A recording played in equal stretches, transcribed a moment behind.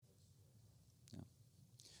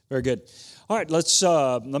Very good. All right, let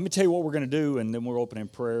me tell you what we're going to do, and then we'll open in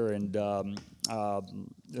prayer. And I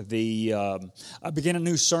begin a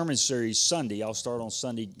new sermon series Sunday. I'll start on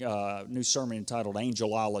Sunday, new sermon entitled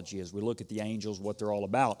Angelology, as we look at the angels, what they're all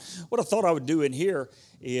about. What I thought I would do in here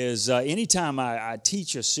is anytime I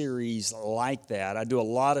teach a series like that, I do a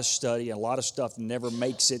lot of study, a lot of stuff never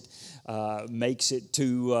makes it to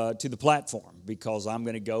the platform, because I'm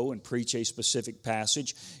going to go and preach a specific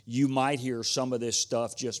passage. You might hear some of this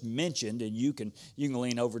stuff just mentioned, and you can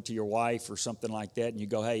lean over to your wife or something like that, and you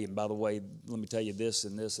go, hey, and by the way, let me tell you this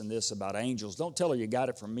and this and this about angels. Don't tell her you got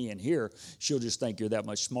it from me in here. She'll just think you're that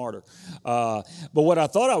much smarter. But what I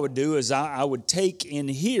thought I would do is I would take in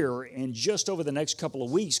here, and just over the next couple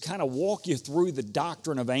of weeks, kind of walk you through the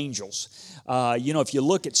doctrine of angels. If you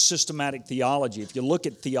look at systematic theology, if you look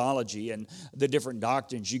at theology and the different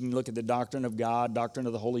doctrines, you can look at the doctrine of God, doctrine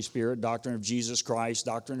of the Holy Spirit, doctrine of Jesus Christ,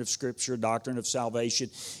 doctrine of Scripture, doctrine of salvation.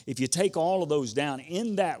 If you take all of those down,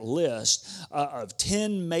 in that list of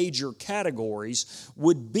 10 major categories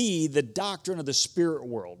would be the doctrine of the spirit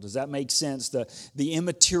world. Does that make sense? The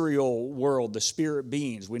immaterial world, the spirit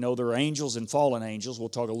beings. We know there are angels and fallen angels. We'll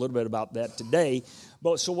talk a little bit about that today.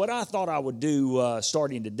 But so what I thought I would do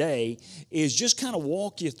starting today is just kind of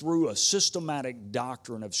walk you through a systematic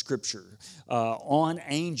doctrine of Scripture on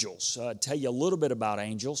angels, tell you a little bit about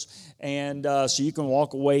angels, and so you can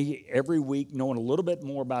walk away every week knowing a little bit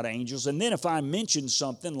more about angels. And then if I mention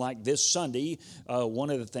something like this Sunday, one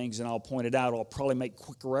of the things, and I'll point it out, I'll probably make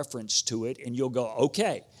quick reference to it, and you'll go,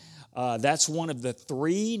 okay, that's one of the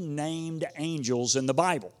 3 named angels in the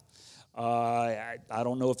Bible. I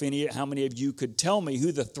don't know how many of you could tell me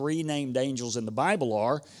who the 3 named angels in the Bible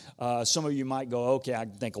are. Some of you might go, okay, I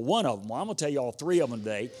can think of one of them. Well, I'm going to tell you all 3 of them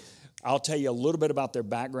today. I'll tell you a little bit about their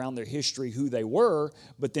background, their history, who they were.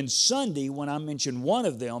 But then Sunday, when I mention one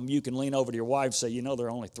of them, you can lean over to your wife and say, there are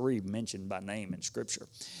only 3 mentioned by name in Scripture.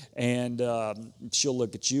 And she'll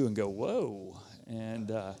look at you and go, whoa.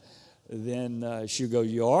 And then she'll go,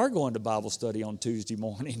 you are going to Bible study on Tuesday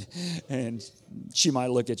morning. And she might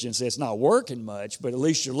look at you and say, it's not working much, but at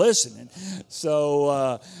least you're listening. So,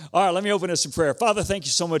 all right, let me open us in prayer. Father, thank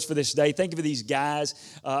you so much for this day. Thank you for these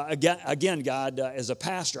guys. Again, God, as a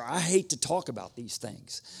pastor, I hate to talk about these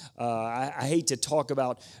things. I hate to talk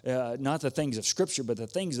about not the things of Scripture, but the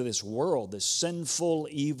things of this world, this sinful,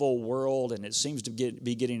 evil world, and it seems to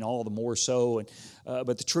be getting all the more so.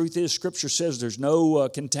 But the truth is, Scripture says there's no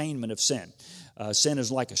containment of sin. Sin is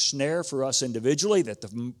like a snare for us individually, that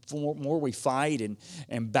the more we fight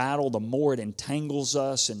and battle, the more it entangles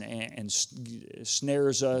us and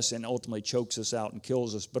snares us and ultimately chokes us out and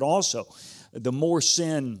kills us. But also, the more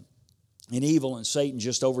sin and evil and Satan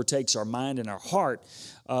just overtakes our mind and our heart,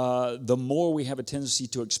 the more we have a tendency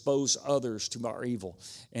to expose others to our evil.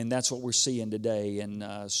 And that's what we're seeing today in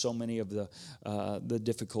so many of the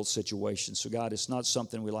difficult situations. So God, it's not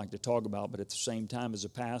something we like to talk about, but at the same time, as a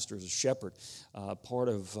pastor, as a shepherd, part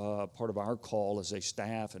of our call as a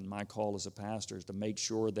staff and my call as a pastor is to make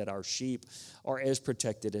sure that our sheep are as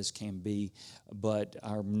protected as can be. But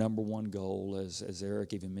our number one goal, as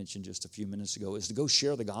Eric even mentioned just a few minutes ago, is to go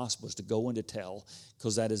share the gospel, is to go and to tell,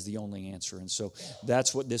 because that is the only answer. And so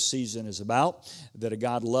that's what this season is about, that a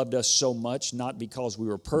God loved us so much, not because we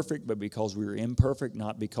were perfect, but because we were imperfect,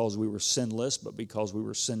 not because we were sinless, but because we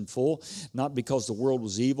were sinful, not because the world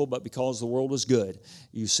was evil, but because the world was good.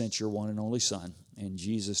 You sent your one and only Son. In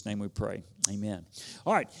Jesus' name we pray. Amen.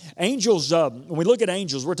 All right. Angels, when we look at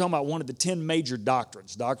angels, we're talking about one of the 10 major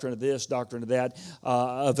doctrines. Doctrine of this, doctrine of that,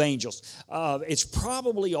 of angels. It's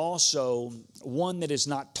probably also one that is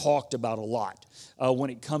not talked about a lot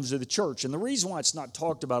when it comes to the church. And the reason why it's not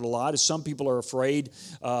talked about a lot is some people are afraid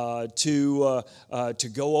to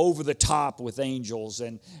go over the top with angels.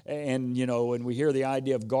 And we hear the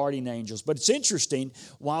idea of guardian angels. But it's interesting,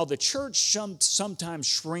 while the church sometimes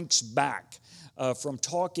shrinks back from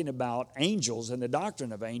talking about angels and the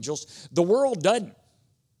doctrine of angels, the world doesn't.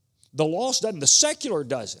 The lost doesn't. The secular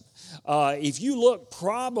doesn't. If you look,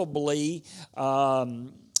 probably,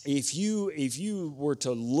 if you were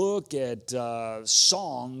to look at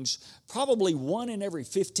songs, probably 1 in every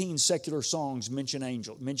 15 secular songs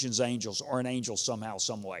mentions angels or an angel somehow,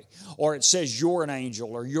 some way. Or it says you're an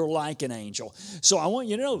angel or you're like an angel. So I want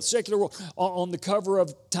you to know, the secular world, on the cover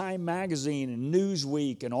of Time Magazine and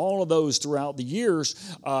Newsweek and all of those throughout the years,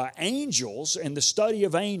 angels and the study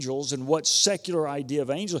of angels and what secular idea of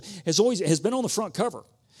angels has been on the front cover.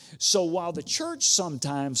 So while the church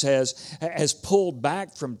sometimes has pulled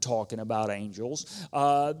back from talking about angels,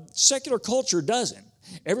 secular culture doesn't.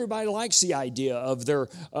 Everybody likes the idea of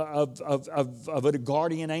a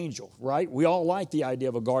guardian angel, right? We all like the idea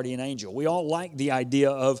of a guardian angel. We all like the idea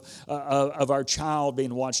of our child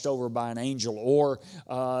being watched over by an angel, or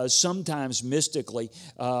sometimes mystically,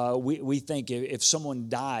 we think if someone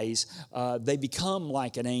dies, they become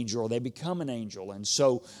like an angel, or they become an angel. And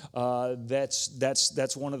so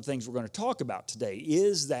that's one of the things we're going to talk about today,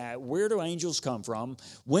 is that where do angels come from?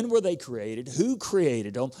 When were they created? Who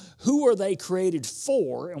created them? Who are they created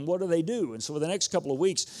for? And what do they do? And so for the next couple of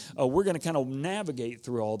weeks, we're going to kind of navigate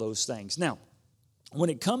through all those things. Now, when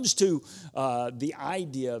it comes to the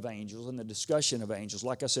idea of angels and the discussion of angels,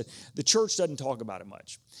 like I said, the church doesn't talk about it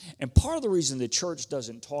much. And part of the reason the church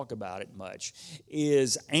doesn't talk about it much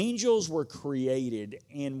is angels were created,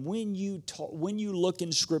 and when you look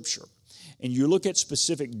in Scripture, and you look at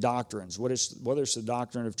specific doctrines, whether it's the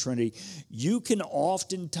doctrine of Trinity, you can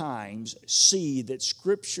oftentimes see that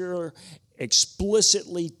Scripture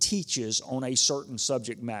explicitly teaches on a certain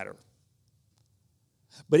subject matter.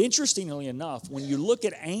 But interestingly enough, when you look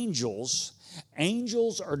at angels,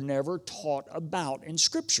 angels are never taught about in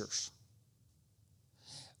Scriptures.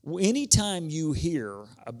 Anytime you hear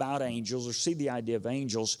about angels or see the idea of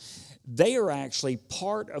angels, they are actually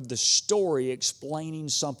part of the story explaining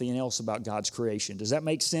something else about God's creation. Does that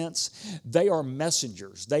make sense? They are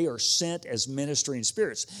messengers. They are sent as ministering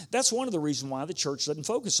spirits. That's one of the reasons why the church doesn't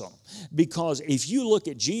focus on them. Because if you look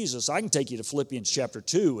at Jesus, I can take you to Philippians chapter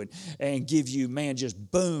 2 and give you,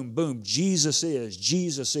 just boom, boom, Jesus is,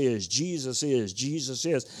 Jesus is, Jesus is, Jesus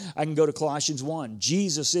is. I can go to Colossians 1,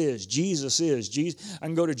 Jesus is, Jesus is, Jesus. I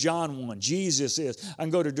can go to John 1, Jesus is. I can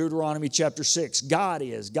go to Deuteronomy chapter 6, God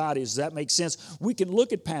is, God is. Does that make sense? We can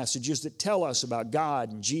look at passages that tell us about God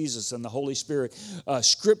and Jesus and the Holy Spirit.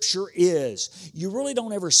 Scripture is. You really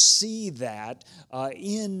don't ever see that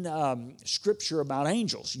in Scripture about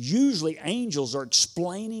angels. Usually angels are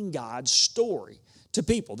explaining God's story to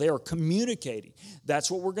people. They are communicating. That's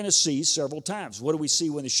what we're going to see several times. What do we see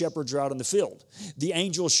when the shepherds are out in the field? The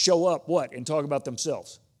angels show up, what? And talk about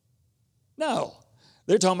themselves? No.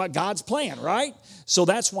 They're talking about God's plan, right? So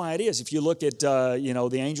that's why it is. If you look at,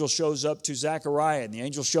 the angel shows up to Zechariah, and the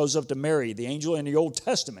angel shows up to Mary, the angel in the Old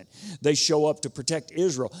Testament, they show up to protect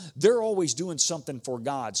Israel. They're always doing something for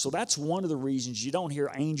God. So that's one of the reasons you don't hear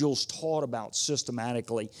angels taught about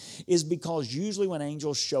systematically, is because usually when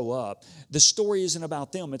angels show up, the story isn't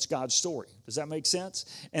about them, it's God's story. Does that make sense?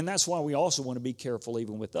 And that's why we also want to be careful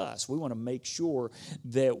even with us. We want to make sure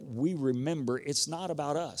that we remember it's not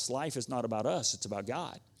about us. Life is not about us, it's about God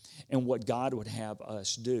and what God would have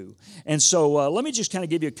us do. And so let me just kind of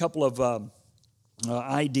give you a couple of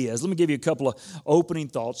ideas. Let me give you a couple of opening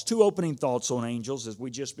thoughts, 2 opening thoughts on angels as we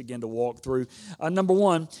just begin to walk through. Number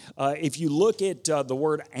one, if you look at the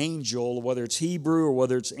word angel, whether it's Hebrew or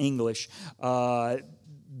whether it's English,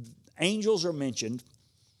 angels are mentioned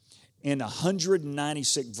in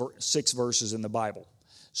 196 verses in the Bible.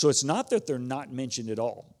 So it's not that they're not mentioned at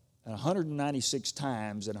all. 196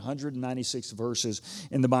 times and 196 verses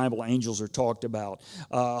in the Bible, angels are talked about.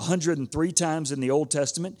 103 times in the Old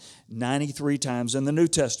Testament, 93 times in the New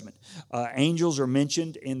Testament. Angels are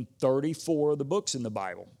mentioned in 34 of the books in the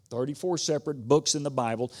Bible. 34 separate books in the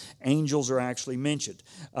Bible, angels are actually mentioned.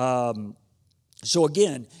 So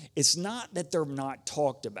again, it's not that they're not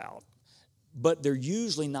talked about, but they're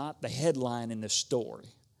usually not the headline in the story.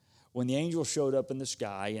 When the angel showed up in the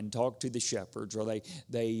sky and talked to the shepherds, or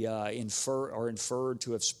they inferred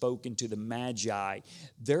to have spoken to the magi,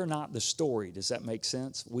 they're not the story. Does that make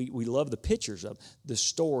sense? We love the pictures of the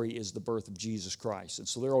story is the birth of Jesus Christ, and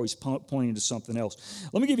so they're always pointing to something else.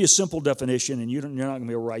 Let me give you a simple definition, and you're not going to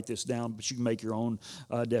be able to write this down, but you can make your own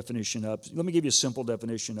definition up. Let me give you a simple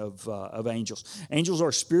definition of angels. Angels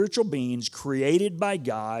are spiritual beings created by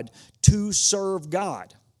God to serve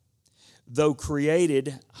God, though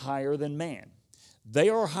created higher than man. They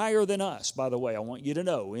are higher than us, by the way. I want you to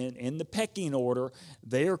know. In the pecking order,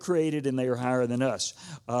 they are created and they are higher than us.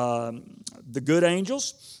 The good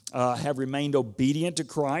angels have remained obedient to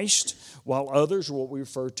Christ, while others are what we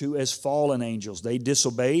refer to as fallen angels. They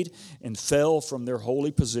disobeyed and fell from their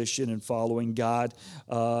holy position in following God,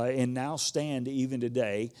 and now stand even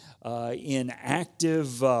today in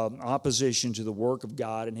active opposition to the work of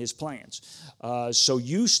God and His plans. So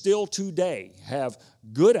you still today have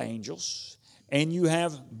good angels and you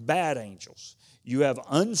have bad angels. You have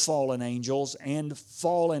unfallen angels and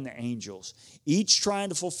fallen angels, each trying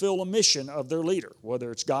to fulfill a mission of their leader,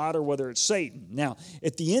 whether it's God or whether it's Satan. Now,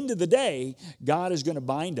 at the end of the day, God is going to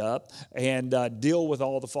bind up and deal with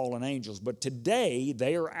all the fallen angels. But today,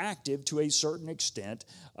 they are active to a certain extent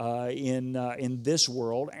in this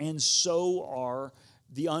world, and so are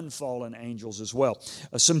the unfallen angels as well.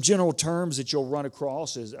 Some general terms that you'll run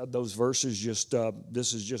across is those verses.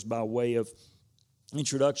 This is just by way of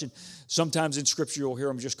introduction. Sometimes in Scripture you'll hear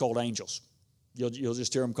them just called angels. You'll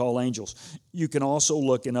just hear them called angels. You can also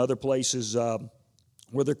look in other places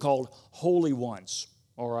where they're called holy ones.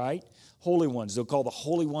 All right, holy ones. They'll call the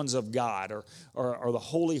holy ones of God or the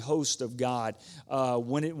holy host of God.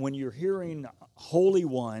 When you're hearing holy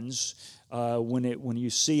ones. When you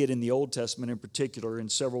see it in the Old Testament in particular, in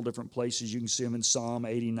several different places, you can see them in Psalm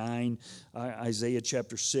 89, Isaiah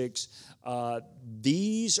chapter 6.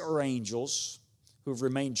 These are angels who have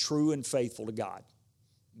remained true and faithful to God.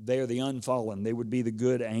 They are the unfallen. They would be the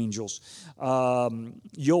good angels.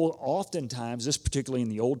 You'll oftentimes, this particularly in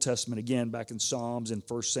the Old Testament, again, back in Psalms and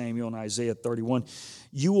 1 Samuel and Isaiah 31,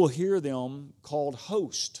 you will hear them called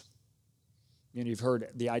host. You've heard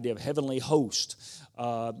the idea of heavenly host.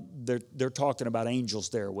 They're talking about angels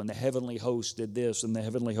there. When the heavenly host did this and the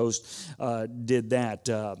heavenly host did that,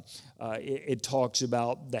 it talks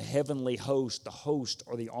about the heavenly host, the host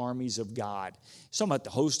or the armies of God. It's talking about the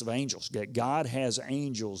host of angels. God has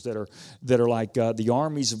angels that are like the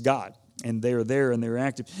armies of God. And they're there and they're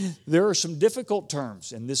active. There are some difficult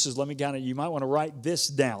terms, and you might want to write this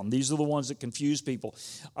down. These are the ones that confuse people.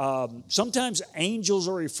 Sometimes angels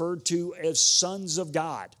are referred to as sons of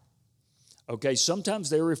God. Okay,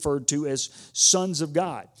 sometimes they're referred to as sons of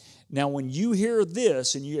God. Now, when you hear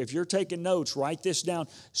this, and if you're taking notes, write this down.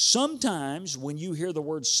 Sometimes when you hear the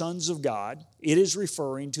word sons of God, it is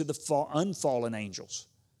referring to the unfallen angels.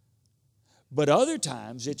 But other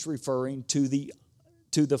times it's referring to the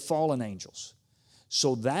fallen angels.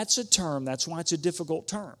 So that's a term, that's why it's a difficult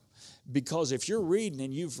term. Because if you're reading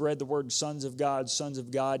and you've read the word sons of God,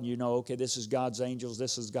 and you know, okay, this is God's angels,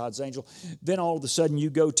 this is God's angel, then all of a sudden you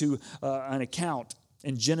go to an account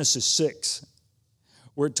in Genesis 6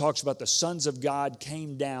 where it talks about the sons of God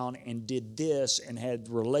came down and did this and had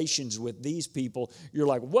relations with these people. You're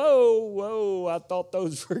like, whoa, I thought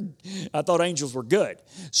angels were good.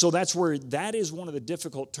 So that is one of the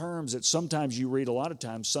difficult terms that sometimes you read a lot of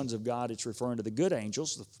times, sons of God, it's referring to the good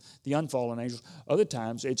angels, the unfallen angels. Other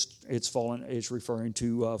times it's referring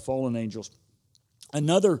to fallen angels.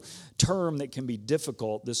 Another term that can be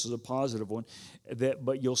difficult, this is a positive one,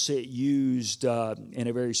 but you'll see it used in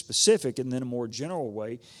a very specific and then a more general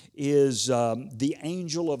way, is the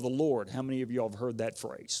angel of the Lord. How many of you have heard that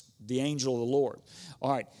phrase? The angel of the Lord.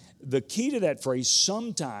 All right, the key to that phrase,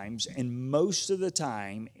 sometimes and most of the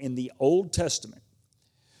time in the Old Testament,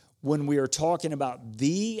 when we are talking about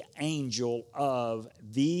the angel of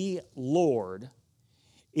the Lord,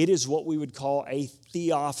 it is what we would call a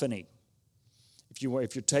theophany.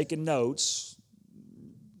 If you're taking notes,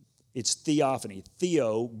 it's theophany.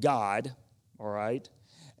 Theo, God, all right?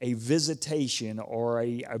 A visitation or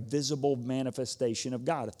a visible manifestation of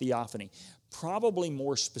God, a theophany. Probably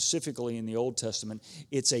more specifically in the Old Testament,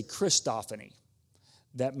 it's a Christophany.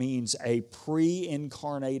 That means a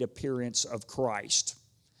pre-incarnate appearance of Christ.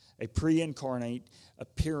 A pre-incarnate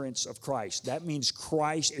appearance of Christ. That means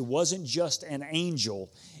Christ, it wasn't just an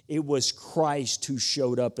angel, it was Christ who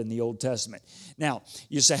showed up in the Old Testament. Now,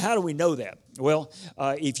 you say, how do we know that? Well,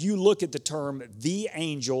 if you look at the term, the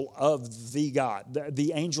angel of the God,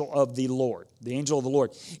 the angel of the Lord, the angel of the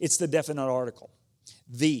Lord, it's the definite article.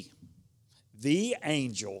 The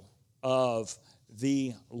angel of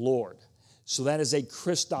the Lord. So that is a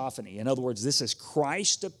Christophany. In other words, this is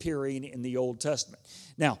Christ appearing in the Old Testament.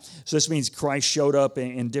 Now, so this means Christ showed up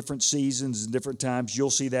in different seasons and different times.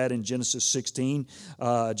 You'll see that in Genesis 16,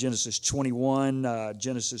 Genesis 21,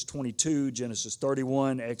 Genesis 22, Genesis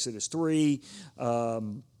 31, Exodus 3,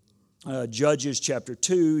 Judges chapter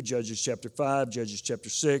 2, Judges chapter 5, Judges chapter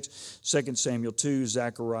 6, 2 Samuel 2,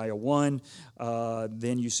 Zechariah 1.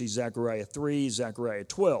 Then you see Zechariah 3, Zechariah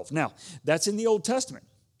 12. Now, that's in the Old Testament.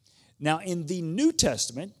 Now, in the New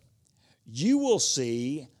Testament, you will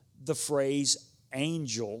see the phrase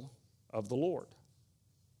angel of the Lord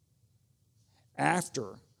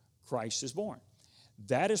after Christ is born.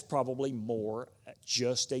 That is probably more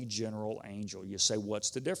just a general angel. You say, what's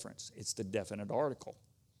the difference? It's the definite article.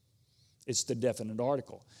 It's the definite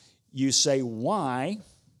article. You say, why?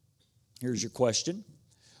 Here's your question.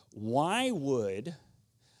 Why would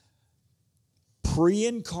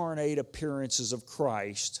pre-incarnate appearances of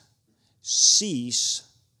Christ cease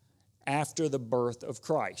after the birth of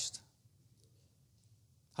Christ?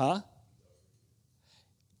 Huh?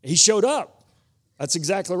 He showed up. That's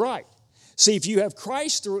exactly right. See, if you have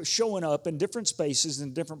Christ showing up in different spaces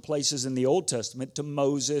and different places in the Old Testament to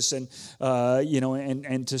Moses and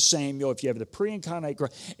and to Samuel, if you have the pre-incarnate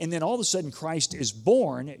Christ, and then all of a sudden Christ is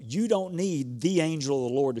born, you don't need the angel of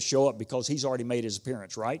the Lord to show up because he's already made his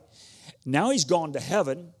appearance, right? Now he's gone to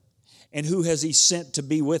heaven, and who has he sent to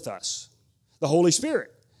be with us? The Holy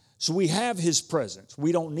Spirit. So we have his presence.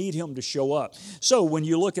 We don't need him to show up. So when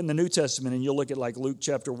you look in the New Testament and you look at like Luke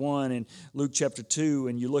chapter 1 and Luke chapter 2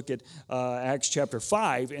 and you look at Acts chapter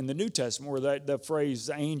 5 in the New Testament where that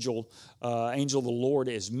phrase angel of the Lord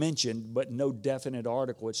is mentioned, but no definite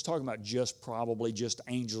article. It's talking about probably just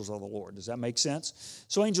angels of the Lord. Does that make sense?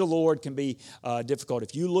 So angel of the Lord can be difficult.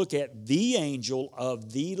 If you look at the angel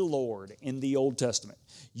of the Lord in the Old Testament,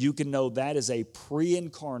 you can know that is a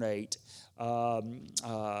pre-incarnate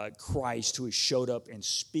Christ who has showed up and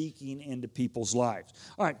speaking into people's lives.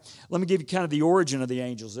 All right, let me give you kind of the origin of the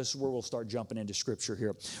angels. This is where we'll start jumping into Scripture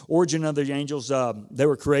here. Origin of the angels, they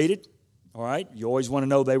were created. All right, you always want to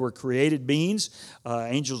know they were created beings.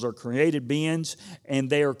 Angels are created beings, and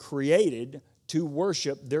they are created to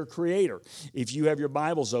worship their Creator. If you have your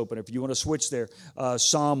Bibles open, if you want to switch there,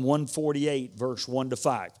 Psalm 148, verse 1 to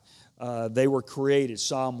 5. They were created.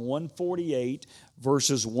 Psalm 148,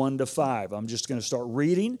 verses 1 to 5. I'm just going to start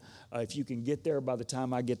reading. If you can get there by the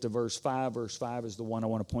time I get to verse 5 is the one I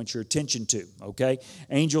want to point your attention to, okay?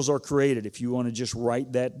 Angels are created, if you want to just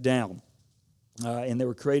write that down. And they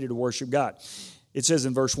were created to worship God. It says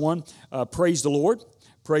in verse 1, praise the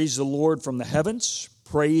Lord from the heavens,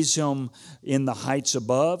 praise him in the heights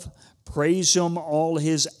above, praise him all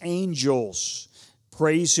his angels,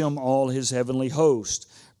 praise him all his heavenly host.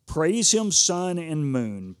 Praise him, sun and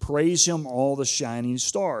moon. Praise him, all the shining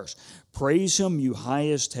stars. Praise him, you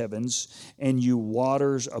highest heavens, and you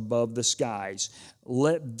waters above the skies.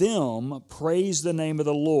 Let them praise the name of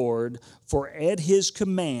the Lord, for at his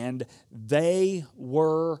command they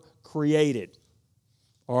were created.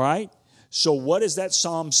 All right? So what does that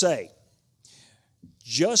psalm say?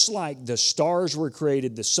 Just like the stars were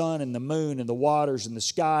created, the sun and the moon and the waters and the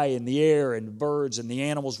sky and the air and the birds and the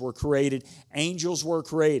animals were created, angels were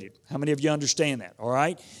created. How many of you understand that? All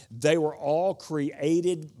right? They were all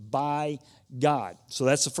created by God. So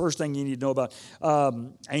that's the first thing you need to know about.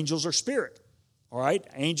 Angels are spirit. All right?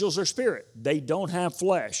 Angels are spirit. They don't have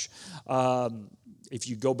flesh. If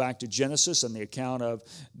you go back to Genesis and the account of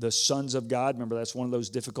the sons of God, remember that's one of those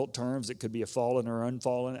difficult terms. It could be a fallen or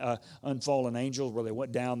unfallen angels where they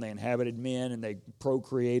went down, they inhabited men, and they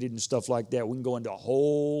procreated and stuff like that. We can go into a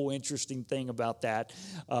whole interesting thing about that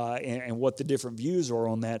and what the different views are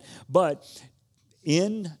on that. But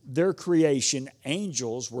in their creation,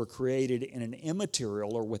 angels were created in an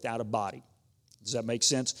immaterial or without a body. Does that make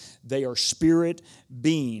sense? They are spirit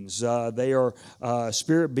beings. They are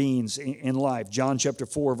spirit beings in life. John chapter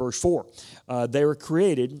 4, verse 4. They were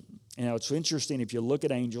created. You know, it's interesting if you look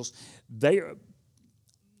at angels.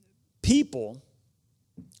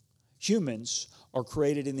 Humans are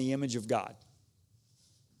created in the image of God.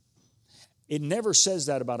 It never says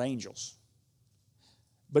that about angels.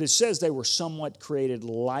 But it says they were somewhat created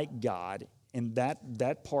like God. And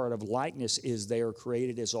that part of likeness is they are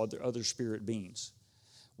created as other spirit beings.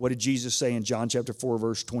 What did Jesus say in John chapter 4,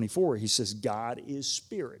 verse 24? He says, God is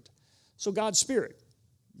spirit. So God's spirit.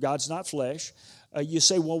 God's not flesh. You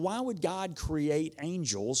say, well, why would God create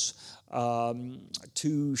angels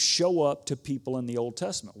to show up to people in the Old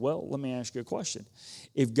Testament? Well, let me ask you a question.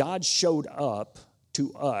 If God showed up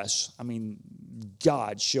to us,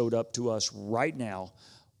 God showed up to us right now,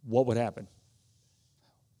 what would happen?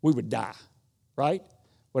 We would die. Right?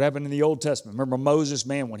 What happened in the Old Testament? Remember Moses,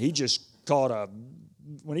 man, when he just saw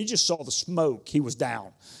the smoke, he was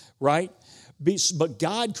down. Right? But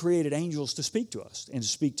God created angels to speak to us and to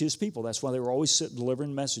speak to his people. That's why they were always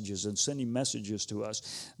delivering messages and sending messages to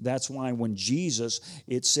us. That's why when Jesus,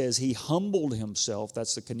 it says he humbled himself.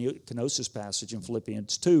 That's the kenosis passage in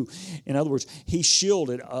Philippians 2. In other words, he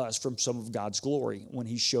shielded us from some of God's glory when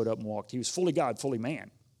he showed up and walked. He was fully God, fully man.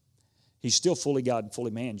 He's still fully God and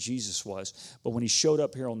fully man, Jesus was. But when he showed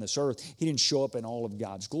up here on this earth, he didn't show up in all of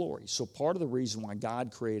God's glory. So part of the reason why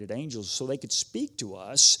God created angels is so they could speak to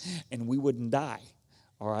us and we wouldn't die.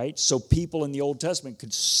 All right? So people in the Old Testament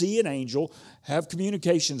could see an angel, have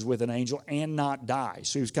communications with an angel, and not die.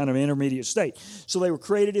 So he was kind of an intermediate state. So they were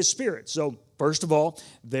created as spirit. So first of all,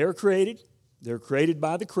 they're created. They're created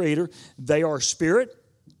by the Creator. They are spirit.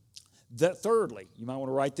 Thirdly, you might want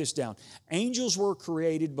to write this down. Angels were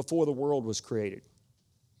created before the world was created.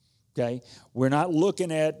 Okay, we're not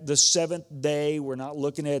looking at the seventh day. We're not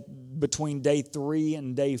looking at between day 3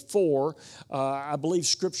 and day 4. I believe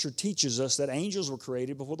Scripture teaches us that angels were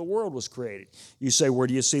created before the world was created. You say, where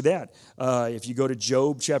do you see that? If you go to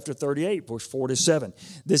Job chapter 38, verse 4 to 7,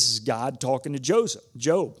 this is God talking to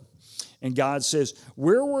Job. And God says,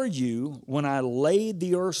 where were you when I laid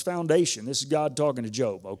the earth's foundation? This is God talking to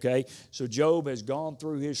Job, okay? So Job has gone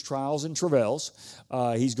through his trials and travails.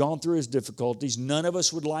 He's gone through his difficulties. None of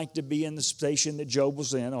us would like to be in the station that Job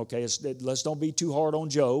was in, okay? Let's don't be too hard on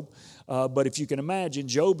Job. But if you can imagine,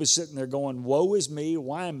 Job is sitting there going, woe is me,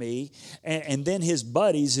 why me? And then his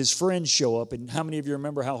buddies, his friends show up. And how many of you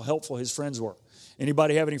remember how helpful his friends were?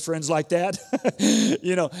 Anybody have any friends like that?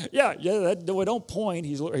 Don't point.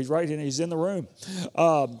 He's right in. He's in the room.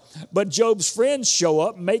 But Job's friends show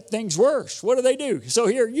up and make things worse. What do? So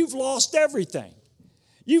here, you've lost everything.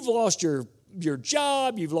 You've lost your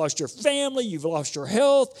job. You've lost your family. You've lost your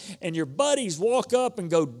health. And your buddies walk up and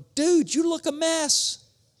go, dude, you look a mess.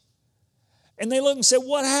 And they look and say,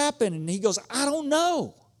 what happened? And he goes, I don't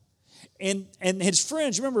know. And his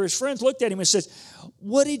friends looked at him and said,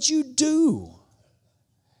 what did you do?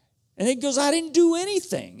 And he goes, I didn't do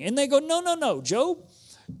anything. And they go, no, Job,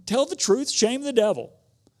 tell the truth, shame the devil.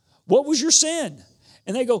 What was your sin?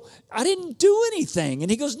 And they go, I didn't do anything. And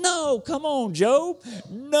he goes, no, come on, Job.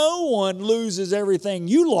 No one loses everything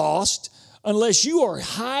you lost unless you are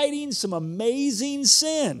hiding some amazing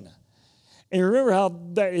sin. And remember how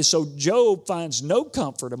that is. So Job finds no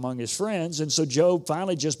comfort among his friends. And so Job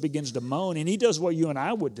finally just begins to moan. And he does what you and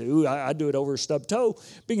I would do. I do it over a stubbed toe.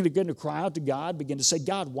 Begin to cry out to God. Begin to say,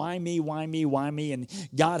 God, why me, why me, why me? And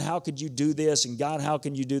God, how could you do this? And God, how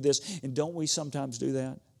can you do this? And don't we sometimes do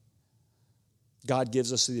that? God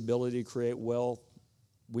gives us the ability to create wealth.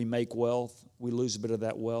 We make wealth. We lose a bit of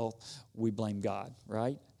that wealth. We blame God,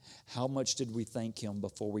 right? How much did we thank Him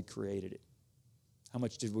before we created it? How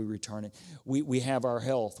much did we return it? We have our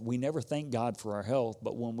health. We never thank God for our health,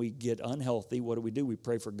 but when we get unhealthy, what do? We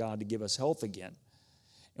pray for God to give us health again.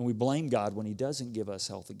 And we blame God when He doesn't give us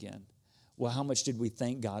health again. Well, how much did we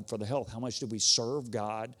thank God for the health? How much did we serve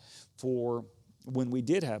God for when we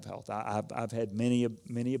did have health? I've had many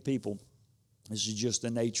people. This is just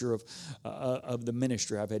the nature of the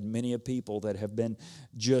ministry. I've had many people that have been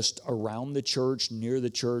just around the church, near the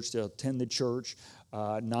church. They'll attend the church,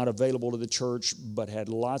 not available to the church, but had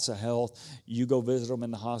lots of health. You go visit them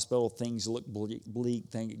in the hospital, things look bleak.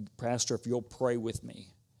 Pastor, if you'll pray with me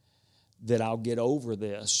that I'll get over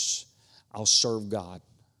this, I'll serve God.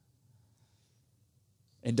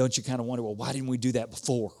 And don't you kind of wonder, well, why didn't we do that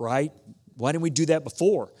before, right? Why didn't we do that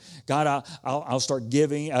before? God, I'll start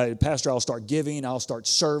giving. Pastor, I'll start giving. I'll start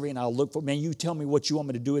serving. I'll look for, man, you tell me what you want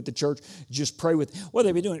me to do at the church. Just pray with. What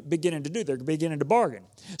are they beginning to do? They're beginning to bargain.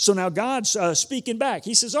 So now God's speaking back.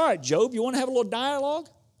 He says, all right, Job, you want to have a little dialogue?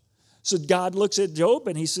 So God looks at Job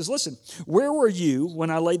and he says, listen, where were you when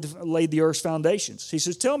I laid the earth's foundations? He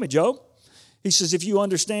says, tell me, Job. He says, if you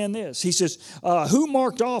understand this. He says, who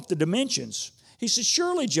marked off the dimensions? He says,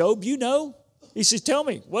 surely, Job, you know. He says, tell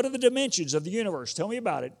me, what are the dimensions of the universe? Tell me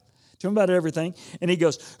about it. Tell me about everything. And he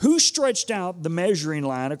goes, who stretched out the measuring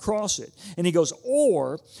line across it? And he goes,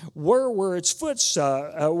 or where were its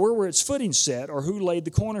footing set, or who laid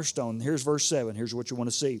the cornerstone? Here's verse 7. Here's what you want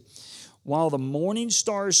to see. While the morning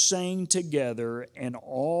stars sang together and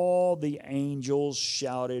all the angels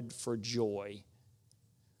shouted for joy.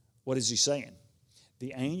 What is he saying?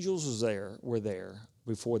 The angels were there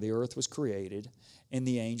before the earth was created, and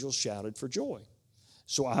the angels shouted for joy.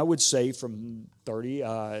 So I would say from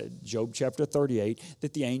Job chapter 38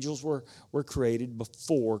 that the angels were created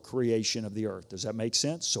before creation of the earth. Does that make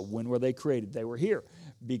sense? So when were they created? They were here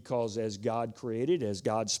because as God created, as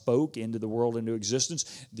God spoke into the world into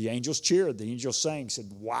existence, the angels cheered. The angels sang, said,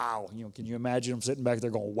 wow. Can you imagine them sitting back there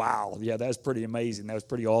going, wow. Yeah, that's pretty amazing. That was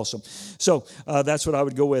pretty awesome. So that's what I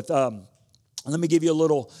would go with. Let me give you a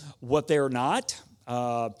little what they're not.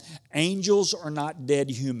 Angels are not dead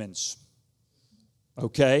humans.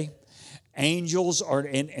 Okay? Angels are,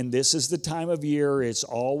 and this is the time of year, it's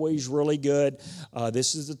always really good.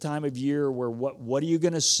 This is the time of year where what are you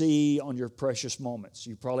going to see on your precious moments?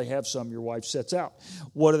 You probably have some your wife sets out.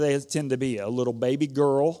 What do they tend to be? A little baby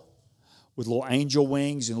girl with little angel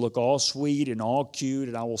wings and look all sweet and all cute.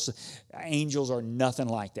 And I will say, angels are nothing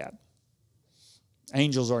like that.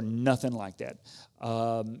 Angels are nothing like that.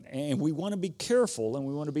 And we want to be careful and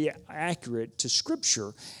we want to be accurate to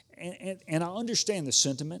Scripture. And I understand the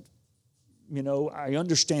sentiment. I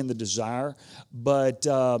understand the desire. But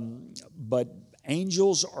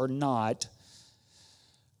angels are not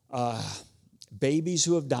babies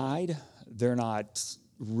who have died. They're not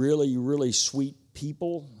really, really sweet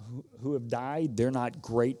people who have died. They're not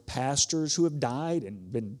great pastors who have died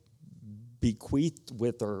and been bequeathed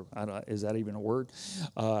with, or is that even a word?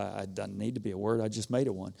 It doesn't need to be a word. I just made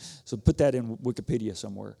it one. So put that in Wikipedia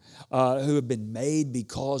somewhere. Who have been made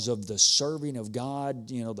because of the serving of God.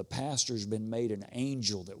 You know, the pastor's been made an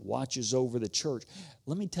angel that watches over the church.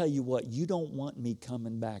 Let me tell you what, you don't want me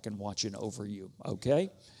coming back and watching over you, okay?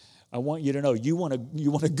 I want you to know you want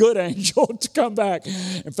a good angel to come back.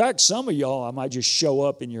 In fact, some of y'all, I might just show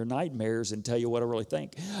up in your nightmares and tell you what I really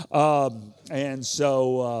think.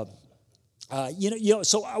 So I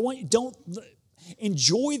want you, don't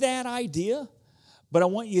enjoy that idea, but I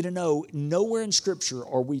want you to know nowhere in Scripture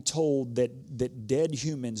are we told that dead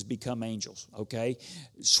humans become angels, okay?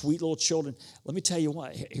 Sweet little children. Let me tell you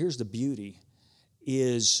what, here's the beauty,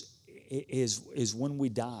 is when we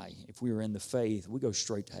die, if we are in the faith, we go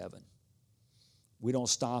straight to heaven. We don't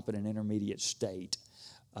stop at an intermediate state.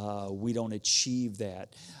 We don't achieve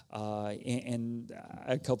that. And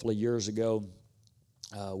a couple of years ago,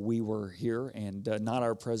 we were here, and not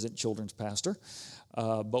our present children's pastor,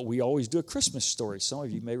 but we always do a Christmas story. Some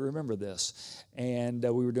of you may remember this. And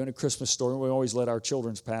we were doing a Christmas story. We always let our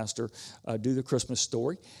children's pastor do the Christmas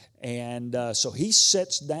story. And so he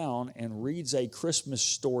sits down and reads a Christmas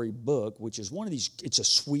story book, which is one of these, it's a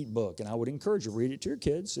sweet book. And I would encourage you to read it to your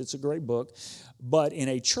kids. It's a great book. But in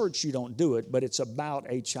a church, you don't do it. But it's about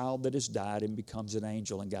a child that has died and becomes an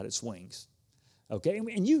angel and got its wings. Okay,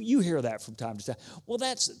 and you hear that from time to time. Well,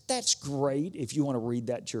 that's great if you want to read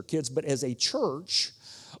that to your kids. But as a church,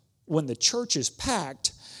 when the church is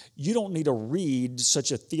packed, you don't need to read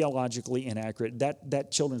such a theologically inaccurate.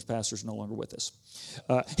 That children's pastor is no longer with us.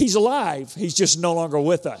 He's alive. He's just no longer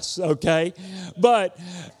with us, okay? But,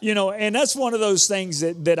 and that's one of those things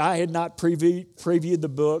that I had not previewed the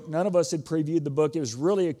book. None of us had previewed the book. It was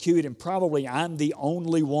really acute, and probably I'm the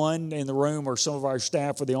only one in the room, or some of our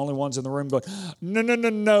staff were the only ones in the room going,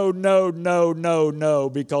 no,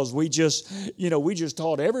 because we just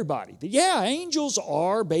taught everybody that, angels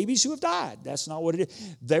are babies who have died. That's not what it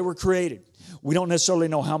is. They were created. We don't necessarily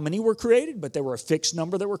know how many were created, but they were a fixed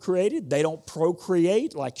number that were created. They don't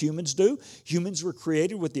procreate like humans do. Humans were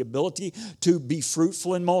created with the ability to be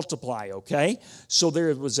fruitful and multiply, okay? So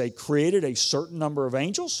there was created a certain number of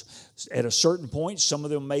angels. At a certain point, some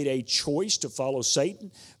of them made a choice to follow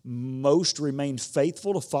Satan. Most remained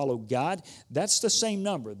faithful to follow God. That's the same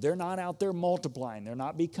number. They're not out there multiplying. They're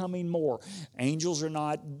not becoming more. Angels are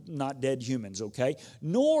not dead humans, okay?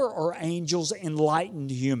 Nor are angels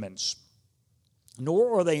enlightened humans.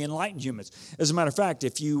 Nor are they enlightened humans. As a matter of fact,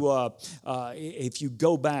 if you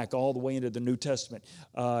go back all the way into the New Testament,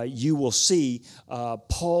 you will see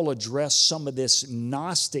Paul address some of this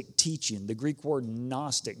Gnostic teaching. The Greek word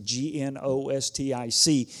Gnostic,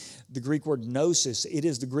 Gnostic, the Greek word gnosis, it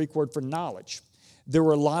is the Greek word for knowledge. There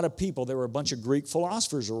were a lot of people, there were a bunch of Greek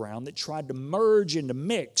philosophers around that tried to merge and to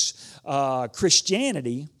mix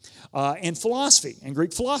Christianity and philosophy, and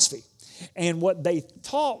Greek philosophy. And what they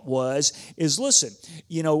taught is listen,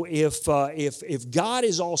 if God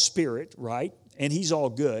is all spirit, right, and he's all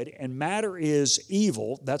good, and matter is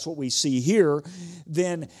evil, that's what we see here,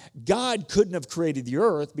 then God couldn't have created the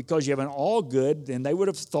earth because you have an all good, and they would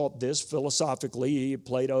have thought this philosophically.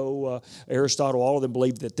 Plato, Aristotle, all of them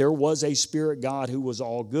believed that there was a spirit God who was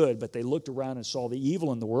all good, but they looked around and saw the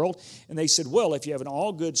evil in the world, and they said, well, if you have an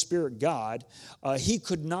all good spirit God, he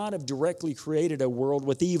could not have directly created a world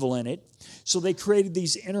with evil in it. So they created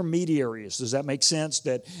these intermediaries. Does that make sense?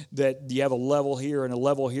 That you have a level here and a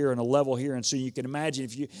level here and a level here, and so you can imagine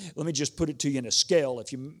let me just put it to you in a scale.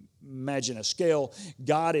 If you imagine a scale,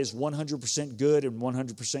 God is 100% good and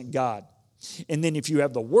 100% God. And then if you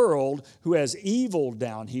have the world who has evil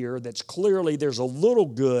down here, that's clearly there's a little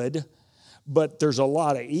good, but there's a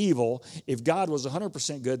lot of evil. If God was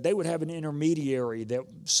 100% good, they would have an intermediary that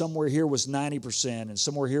somewhere here was 90% and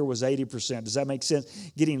somewhere here was 80%. Does that make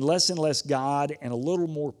sense? Getting less and less God and a little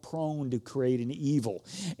more prone to creating evil.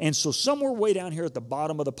 And so somewhere way down here at the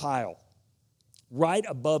bottom of the pile, right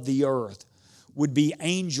above the earth, would be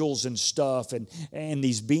angels and stuff and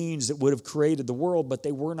these beings that would have created the world, but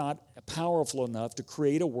they were not powerful enough to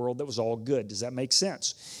create a world that was all good. Does that make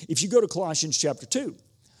sense? If you go to Colossians chapter 2,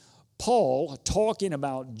 Paul, talking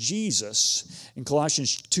about Jesus in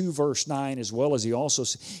Colossians 2 verse 9, as well as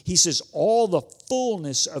he says, all the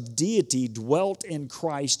fullness of deity dwelt in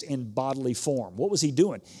Christ in bodily form. What was he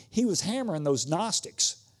doing? He was hammering those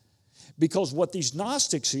Gnostics. Because what these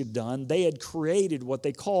Gnostics had done, they had created what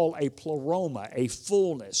they call a pleroma, a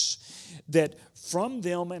fullness, that from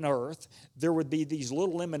them and earth, there would be these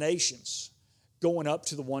little emanations going up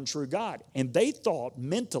to the one true God. And they thought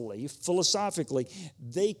mentally, philosophically,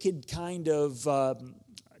 they could kind of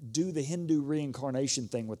do the Hindu reincarnation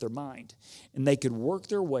thing with their mind. And they could work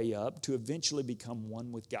their way up to eventually become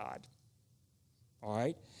one with God. All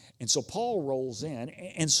right? And so Paul rolls in.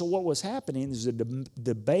 And so what was happening is a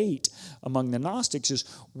debate among the Gnostics is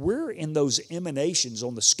we're in those emanations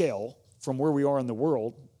on the scale from where we are in the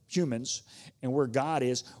world, humans, and where God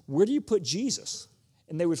is. Where do you put Jesus?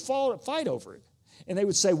 And they would fight over it. And they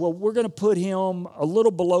would say, well, we're going to put him a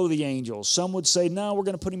little below the angels. Some would say, no, we're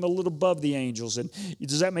going to put him a little above the angels. And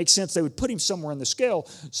does that make sense? They would put him somewhere in the scale.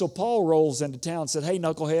 So Paul rolls into town and said, hey,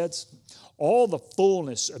 knuckleheads, all the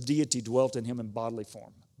fullness of deity dwelt in him in bodily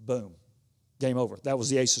form. Boom. Game over. That was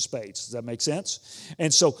the ace of spades. Does that make sense?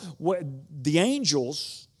 And so the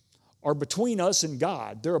angels are between us and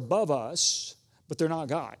God. They're above us, but they're not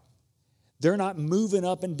God. They're not moving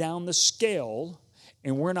up and down the scale,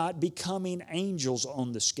 and we're not becoming angels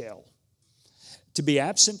on the scale. To be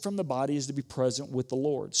absent from the body is to be present with the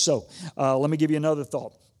Lord. So let me give you another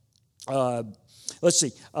thought. Let's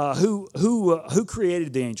see. Who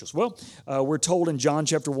created the angels? Well, we're told in John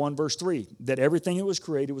chapter 1, verse 3, that everything that was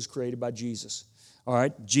created by Jesus. All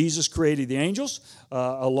right, Jesus created the angels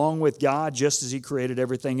along with God just as he created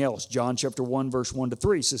everything else. John chapter 1, verse 1 to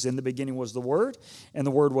 3 says, in the beginning was the Word, and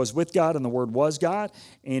the Word was with God, and the Word was God,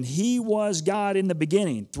 and he was God in the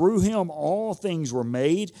beginning. Through him all things were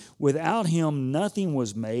made. Without him nothing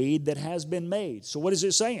was made that has been made. So what is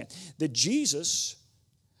it saying? That Jesus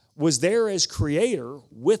was there as creator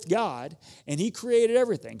with God, and he created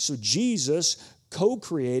everything. So Jesus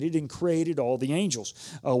co-created and created all the angels.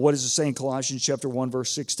 What does it say in Colossians chapter 1,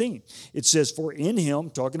 verse 16? It says, for in him,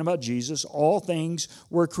 talking about Jesus, all things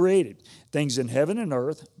were created. Things in heaven and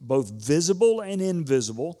earth, both visible and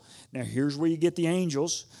invisible. Now here's where you get the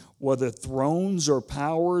angels. Whether thrones or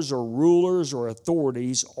powers or rulers or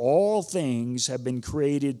authorities, all things have been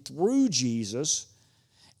created through Jesus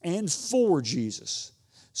and for Jesus.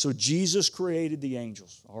 So Jesus created the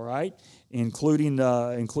angels, all right, including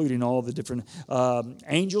all the different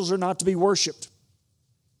angels are not to be worshipped.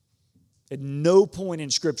 At no point in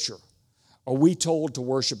Scripture are we told to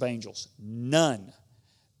worship angels. None.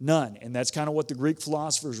 And that's kind of what the Greek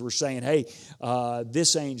philosophers were saying. Hey,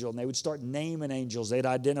 this angel, and they would start naming angels. They'd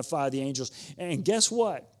identify the angels. And guess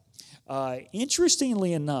what?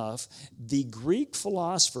 Interestingly enough, the Greek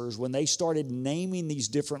philosophers, when they started naming these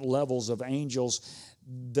different levels of angels,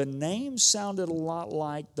 the names sounded a lot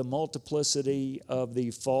like the multiplicity of the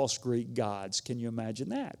false Greek gods. Can you imagine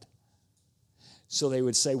that? So they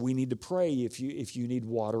would say, we need to pray if you need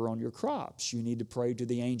water on your crops. You need to pray to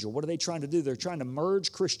the angel. What are they trying to do? They're trying to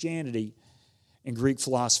merge Christianity and Greek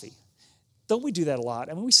philosophy. Don't we do that a lot?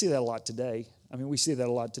 I mean, we see that a lot today.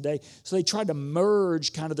 So they tried to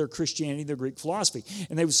merge kind of their Christianity, their Greek philosophy.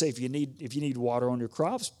 And they would say, if you need water on your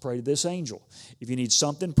crops, pray to this angel. If you need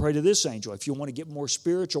something, pray to this angel. If you want to get more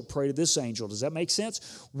spiritual, pray to this angel. Does that make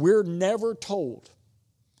sense? We're never told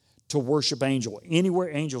to worship angels anywhere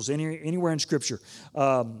in Scripture.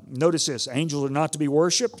 Notice this, angels are not to be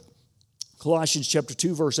worshiped. Colossians chapter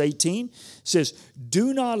 2, verse 18 says,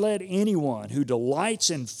 do not let anyone who delights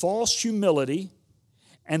in false humility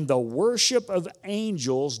and the worship of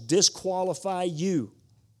angels disqualify you.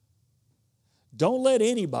 Don't let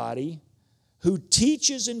anybody who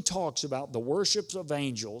teaches and talks about the worship of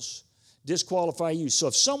angels disqualify you. So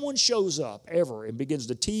if someone shows up ever and begins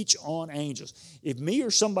to teach on angels, if me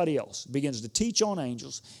or somebody else begins to teach on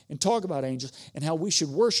angels and talk about angels and how we should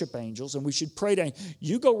worship angels and we should pray to angels,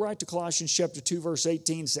 you go right to Colossians chapter 2, verse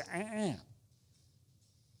 18 and say,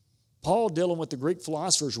 Paul dealing with the Greek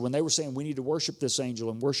philosophers when they were saying we need to worship this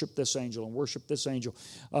angel and worship this angel and worship this angel.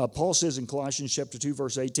 Paul says in Colossians chapter 2,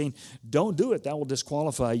 verse 18, don't do it. That will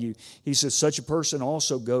disqualify you. He says such a person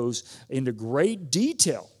also goes into great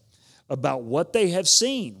detail about what they have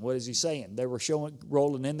seen. What is he saying? They were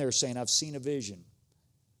rolling in there saying, I've seen a vision.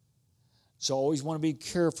 So I always want to be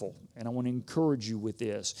careful, and I want to encourage you with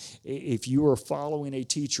this. If you are following a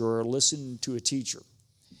teacher or listening to a teacher,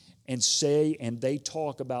 and they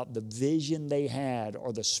talk about the vision they had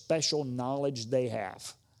or the special knowledge they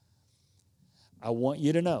have, I want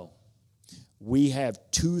you to know we have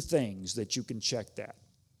two things that you can check that.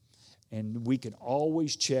 And we can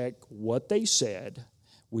always check what they said.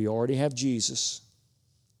 We already have Jesus,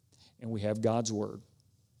 and we have God's Word.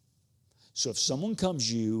 So if someone comes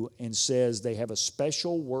to you and says they have a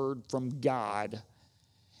special word from God,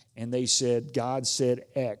 and they said, God said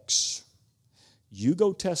X, you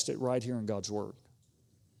go test it right here in God's Word.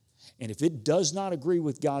 And if it does not agree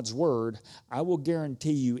with God's Word, I will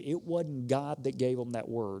guarantee you it wasn't God that gave them that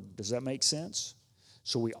word. Does that make sense?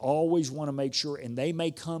 So we always want to make sure, and they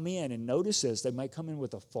may come in, and notice this, they may come in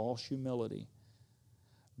with a false humility.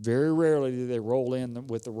 Very rarely do they roll in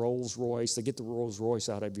with the Rolls Royce. They get the Rolls Royce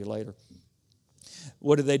out of you later.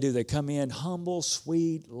 What do? They come in humble,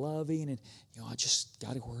 sweet, loving, and I just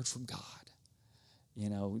got a word from God. You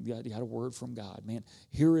got a word from God. Man,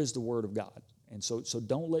 here is the word of God. And so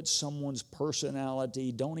don't let someone's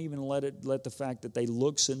personality, don't even let the fact that they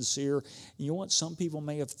look sincere. You know what? Some people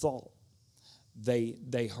may have thought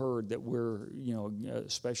they heard that we're, a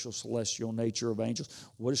special celestial nature of angels.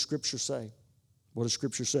 What does Scripture say? What does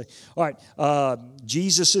Scripture say? All right,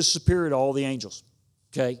 Jesus is superior to all the angels,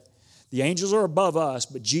 okay? The angels are above us,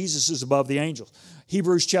 but Jesus is above the angels.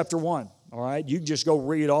 Hebrews chapter 1, all right? You can just go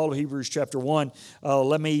read all of Hebrews chapter 1.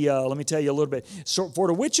 Let me tell you a little bit. So, for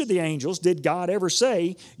to which of the angels did God ever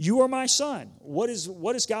say, "You are my son"? What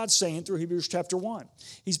is God saying through Hebrews chapter 1?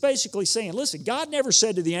 He's basically saying, listen, God never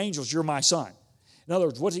said to the angels, "You're my son." In other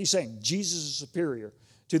words, what is he saying? Jesus is superior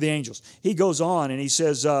to the angels. He goes on and he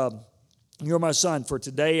says, "You're my son, for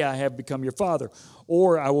today I have become your father."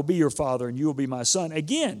 Or, "I will be your father, and you will be my son."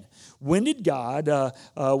 Again, when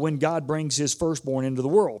God brings his firstborn into the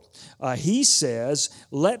world, he says,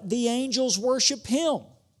 "Let the angels worship him."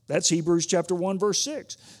 That's Hebrews chapter 1, verse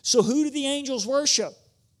 6. So who do the angels worship?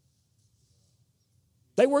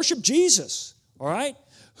 They worship Jesus, all right?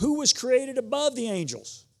 Who was created above the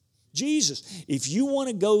angels? Jesus. If you want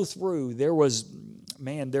to go through, there was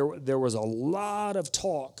a lot of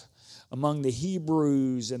talk among the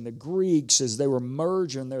Hebrews and the Greeks as they were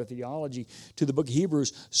merging their theology to the book of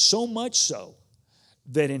Hebrews, so much so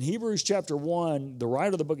that in Hebrews chapter 1, the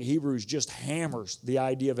writer of the book of Hebrews just hammers the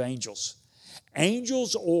idea of angels.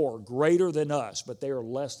 Angels are greater than us, but they are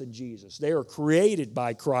less than Jesus. They are created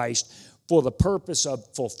by Christ for the purpose of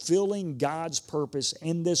fulfilling God's purpose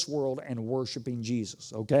in this world and worshiping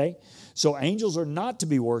Jesus, okay? So angels are not to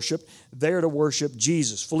be worshiped. They are to worship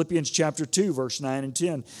Jesus. Philippians chapter 2, verse 9 and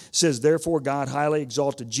 10 says, "Therefore God highly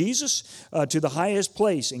exalted Jesus to the highest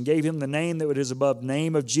place and gave him the name that is above the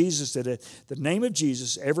name of Jesus, that at the name of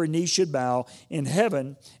Jesus every knee should bow in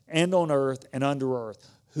heaven and on earth and under earth."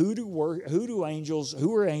 Who are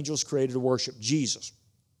angels created to worship? Jesus.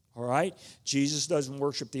 All right? Jesus doesn't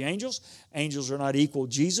worship the angels. Angels are not equal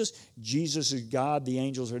to Jesus. Jesus is God. The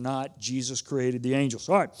angels are not. Jesus created the angels.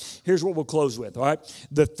 All right. Here's what we'll close with. All right?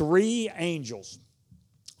 The three angels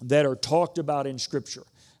that are talked about in Scripture.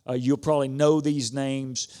 You'll probably know these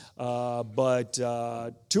names, but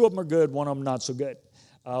two of them are good. One of them not so good.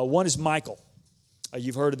 One is Michael.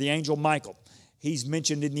 You've heard of the angel Michael. He's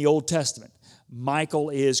mentioned in the Old Testament. Michael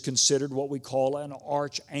is considered what we call an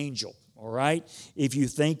archangel. All right? If you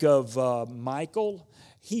think of Michael,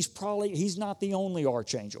 he's not the only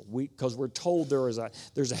archangel, because we're told there's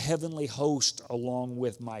a heavenly host along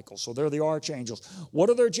with Michael. So they're the archangels.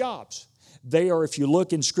 What are their jobs? They are, if you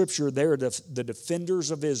look in Scripture, they're the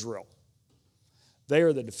defenders of Israel. They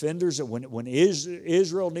are the defenders. When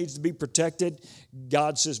Israel needs to be protected,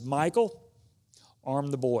 God says, "Michael,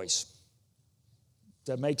 arm the boys."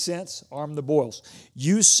 Does that make sense? Arm the boys.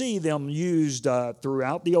 You see them used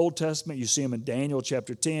throughout the Old Testament. You see them in Daniel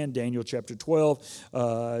chapter 10, Daniel chapter 12,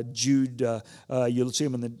 Jude. You'll see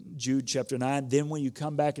them in the Jude chapter 9. Then when you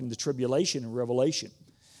come back into the tribulation in Revelation,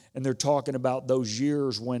 and they're talking about those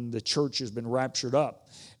years when the church has been raptured up,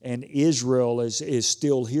 and Israel is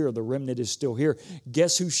still here. The remnant is still here.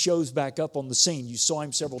 Guess who shows back up on the scene? You saw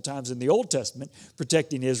him several times in the Old Testament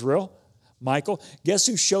protecting Israel. Michael. Guess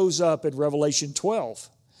who shows up at Revelation 12?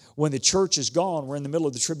 When the church is gone, we're in the middle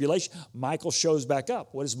of the tribulation, Michael shows back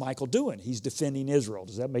up. What is Michael doing? He's defending Israel.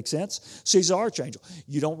 Does that make sense? So he's an archangel.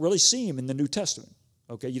 You don't really see him in the New Testament.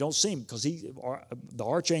 Okay, you don't see him because the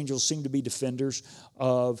archangels seem to be defenders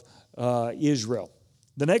of Israel.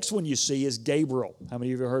 The next one you see is Gabriel. How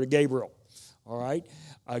many of you have heard of Gabriel? All right.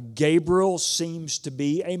 Gabriel seems to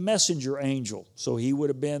be a messenger angel. So he would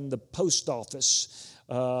have been the post office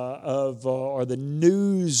or the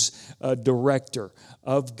news director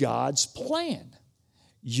of God's plan.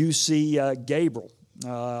 You see Gabriel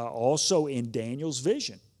also in Daniel's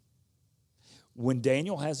vision. When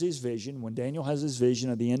Daniel has his vision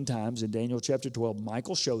of the end times in Daniel chapter 12,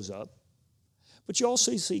 Michael shows up. But you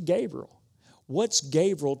also see Gabriel. What's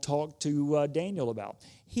Gabriel talk to Daniel about?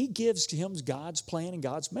 He gives him God's plan and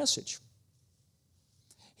God's message.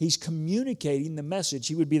 He's communicating the message.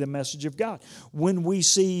 He would be the message of God. When we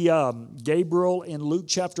see Gabriel in Luke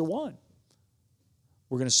chapter 1,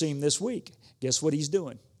 we're going to see him this week. Guess what he's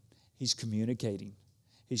doing? He's communicating.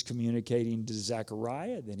 He's communicating to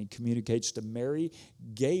Zechariah. Then he communicates to Mary.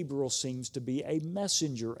 Gabriel seems to be a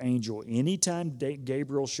messenger angel. Anytime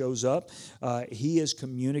Gabriel shows up, he is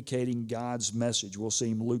communicating God's message. We'll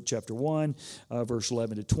see him in Luke chapter 1, verse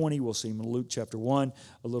 11 to 20. We'll see him in Luke chapter 1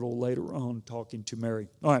 a little later on talking to Mary.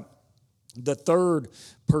 All right. The third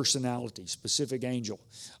personality, specific angel.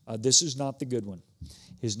 This is not the good one.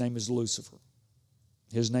 His name is Lucifer.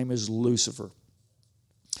 His name is Lucifer.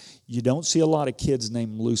 You don't see a lot of kids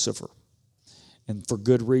named Lucifer, and for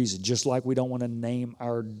good reason. Just like we don't want to name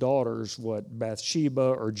our daughters Bathsheba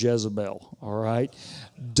or Jezebel. All right,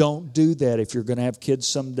 don't do that. If you're going to have kids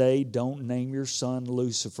someday, don't name your son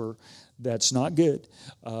Lucifer. That's not good.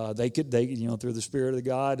 They through the Spirit of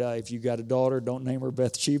God, if you got a daughter, don't name her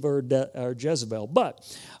Bathsheba or Jezebel.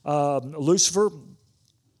 But Lucifer,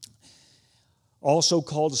 also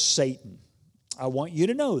called Satan. I want you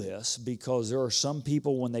to know this because there are some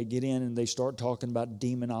people when they get in and they start talking about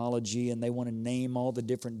demonology and they want to name all the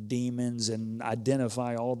different demons and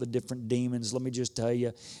identify all the different demons. Let me just tell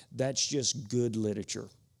you, that's just good literature,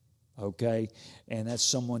 okay? And that's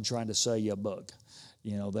someone trying to sell you a book.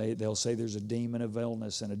 You know, they'll say there's a demon of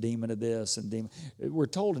illness and a demon of this and demon. We're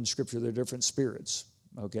told in Scripture they're different spirits.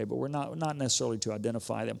 Okay, but we're not necessarily to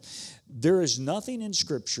identify them. There is nothing in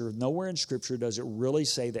Scripture, nowhere in Scripture does it really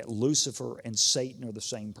say that Lucifer and Satan are the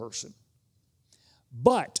same person.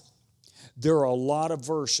 But there are a lot of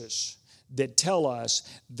verses that tell us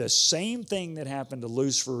the same thing that happened to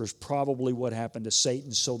Lucifer is probably what happened to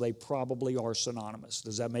Satan, so they probably are synonymous.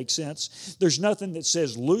 Does that make sense? There's nothing that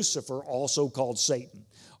says Lucifer also called Satan,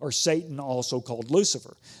 or Satan also called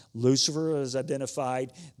Lucifer. Lucifer is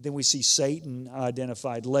identified, then we see Satan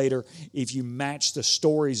identified later. If you match the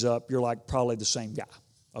stories up, you're like probably the same guy.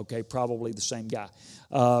 Okay, probably the same guy.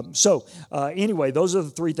 Anyway, those are the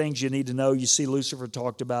three things you need to know. You see Lucifer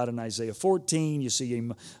talked about in Isaiah 14. You see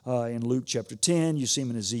him in Luke chapter 10. You see him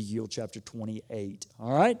in Ezekiel chapter 28.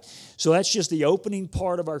 All right? So that's just the opening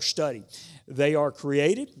part of our study. They are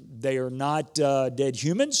created. They are not dead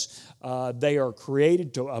humans. They are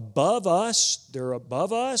created to above us. They're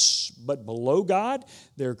above us, but below God.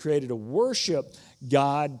 They're created to worship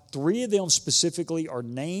God. Three of them specifically are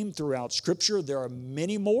named throughout Scripture. There are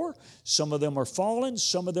many more. Some of them are fallen.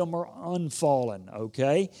 Some of them are unfallen,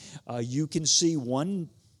 okay? You can see one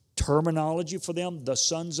terminology for them, the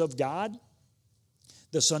sons of God.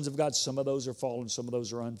 The sons of God, some of those are fallen, some of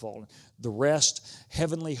those are unfallen. The rest,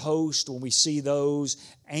 heavenly host, when we see those,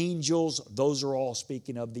 angels, those are all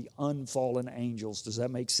speaking of the unfallen angels. Does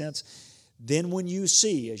that make sense? Then when you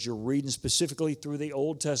see, as you're reading specifically through the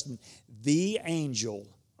Old Testament, the angel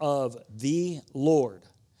of the Lord,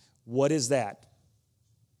 what is that?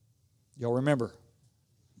 Y'all remember?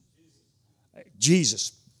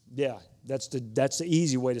 Jesus. Yeah, that's the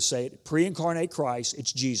easy way to say it. Pre-incarnate Christ,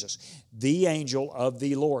 it's Jesus. The angel of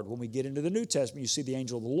the Lord. When we get into the New Testament, you see the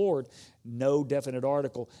angel of the Lord, no definite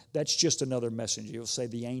article. That's just another messenger. You'll say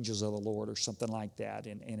the angels of the Lord or something like that.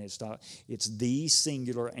 And it's not, it's the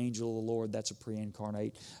singular angel of the Lord. That's a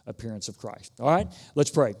pre-incarnate appearance of Christ. All right,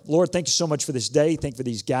 let's pray. Lord, thank you so much for this day. Thank you for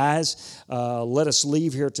these guys. Let us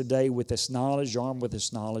leave here today with this knowledge, armed with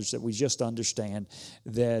this knowledge that we just understand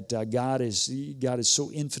that God is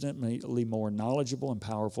so infinitely more knowledgeable and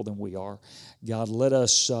powerful than we are. God, let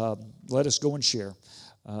us go and share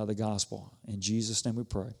the gospel. In Jesus' name we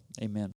pray. Amen.